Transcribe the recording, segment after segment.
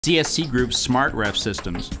Csc-Group's smartref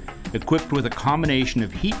systems, equipped with a combination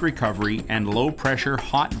of heat recovery and low-pressure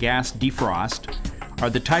hot gas defrost, are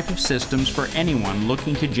the type of systems for anyone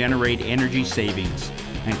looking to generate energy savings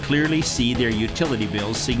and clearly see their utility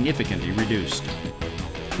bills significantly reduced.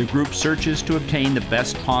 The group searches to obtain the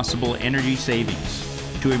best possible energy savings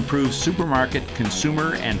to improve supermarket,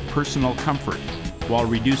 consumer, and personal comfort while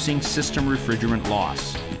reducing system refrigerant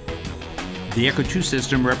loss. The Co2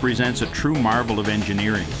 system represents a true marvel of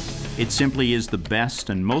engineering. It simply is the best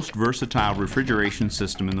and most versatile refrigeration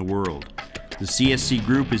system in the world. The Csc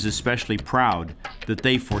Group is especially proud that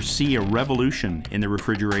they foresee a revolution in the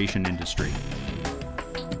refrigeration industry.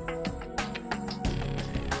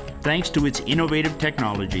 Thanks to its innovative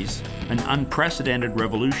technologies, an unprecedented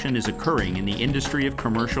revolution is occurring in the industry of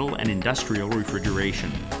commercial and industrial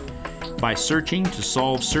refrigeration. By searching to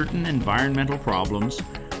solve certain environmental problems,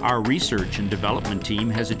 our research and development team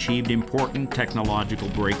has achieved important technological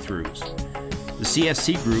breakthroughs. The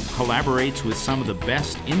Csc Group collaborates with some of the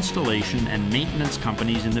best installation and maintenance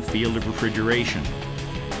companies in the field of refrigeration.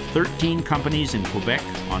 13 companies in Quebec,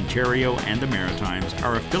 Ontario, and the Maritimes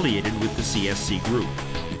are affiliated with the Csc Group.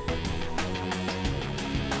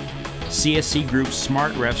 Csc Group's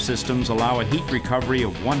smartref systems allow a heat recovery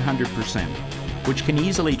of 100%, which can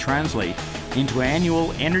easily translate into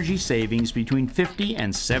annual energy savings between $50,000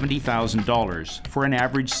 and $70,000 for an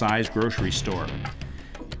average-sized grocery store.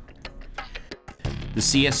 The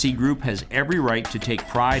Csc Group has every right to take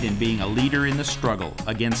pride in being a leader in the struggle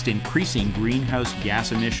against increasing greenhouse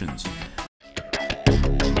gas emissions